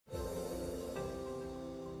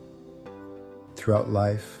Throughout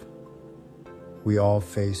life, we all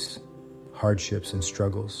face hardships and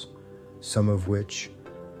struggles, some of which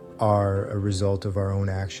are a result of our own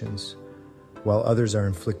actions, while others are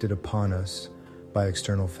inflicted upon us by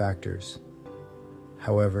external factors.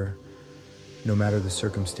 However, no matter the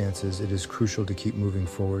circumstances, it is crucial to keep moving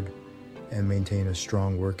forward and maintain a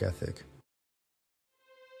strong work ethic.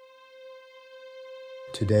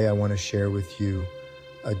 Today, I want to share with you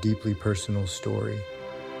a deeply personal story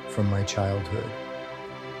from my childhood.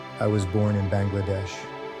 I was born in Bangladesh,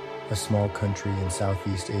 a small country in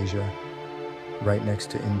Southeast Asia, right next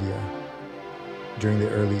to India. During the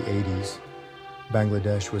early 80s,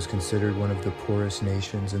 Bangladesh was considered one of the poorest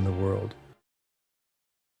nations in the world.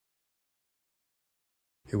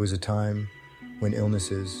 It was a time when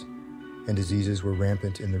illnesses and diseases were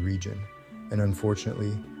rampant in the region, and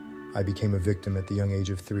unfortunately, I became a victim at the young age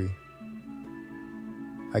of 3.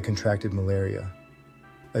 I contracted malaria,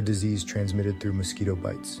 a disease transmitted through mosquito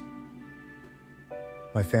bites.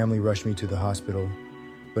 My family rushed me to the hospital,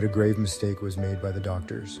 but a grave mistake was made by the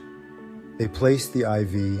doctors. They placed the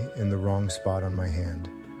IV in the wrong spot on my hand,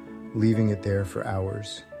 leaving it there for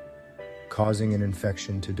hours, causing an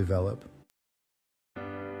infection to develop.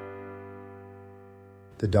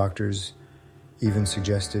 The doctors even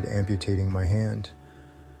suggested amputating my hand,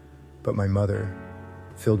 but my mother,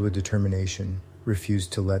 filled with determination,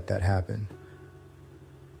 refused to let that happen.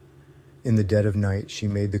 In the dead of night, she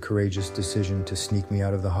made the courageous decision to sneak me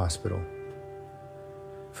out of the hospital.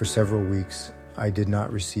 For several weeks, I did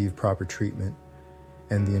not receive proper treatment,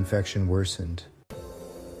 and the infection worsened.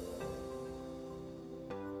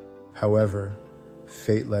 However,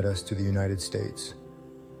 fate led us to the United States,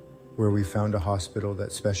 where we found a hospital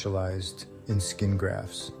that specialized in skin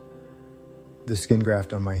grafts. The skin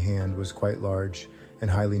graft on my hand was quite large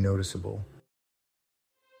and highly noticeable.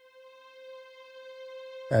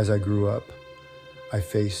 As I grew up, I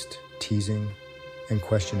faced teasing and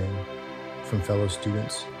questioning from fellow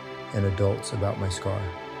students and adults about my scar.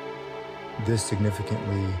 This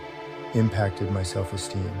significantly impacted my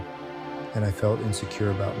self-esteem, and I felt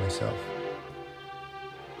insecure about myself.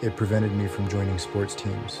 It prevented me from joining sports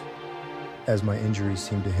teams, as my injuries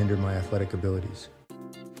seemed to hinder my athletic abilities.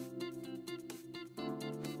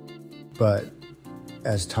 But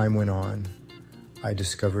as time went on, I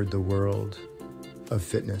discovered the world of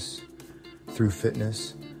fitness. Through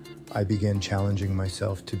fitness, I began challenging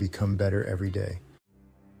myself to become better every day.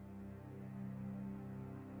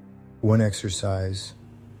 One exercise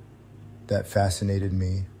that fascinated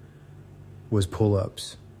me was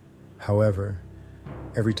pull-ups. However,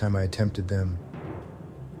 every time I attempted them,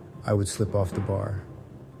 I would slip off the bar.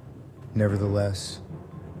 Nevertheless,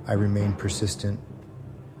 I remained persistent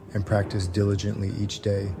and practiced diligently each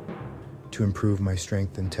day to improve my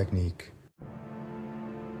strength and technique.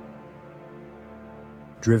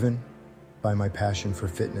 Driven by my passion for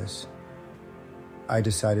fitness, I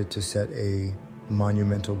decided to set a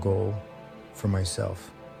monumental goal for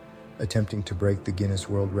myself, attempting to break the Guinness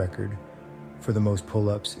World Record for the most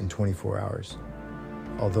pull-ups in 24 hours.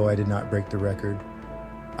 Although I did not break the record,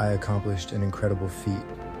 I accomplished an incredible feat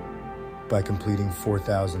by completing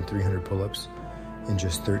 4,300 pull-ups in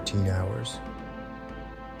just 13 hours.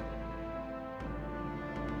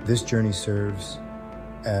 This journey serves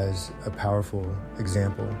as a powerful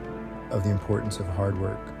example of the importance of hard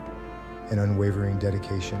work and unwavering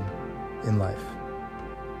dedication in life.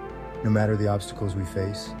 No matter the obstacles we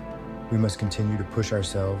face, we must continue to push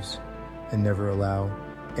ourselves and never allow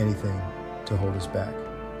anything to hold us back.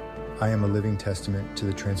 I am a living testament to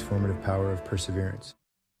the transformative power of perseverance.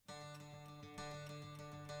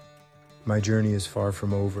 My journey is far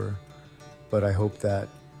from over, but I hope that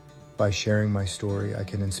by sharing my story, I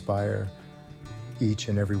can inspire each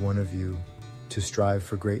and every one of you to strive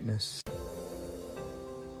for greatness.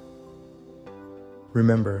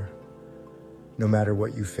 Remember, no matter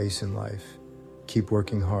what you face in life, keep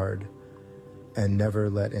working hard and never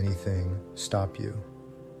let anything stop you.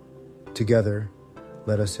 Together,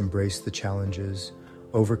 let us embrace the challenges,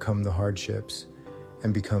 overcome the hardships,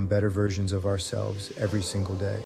 and become better versions of ourselves every single day.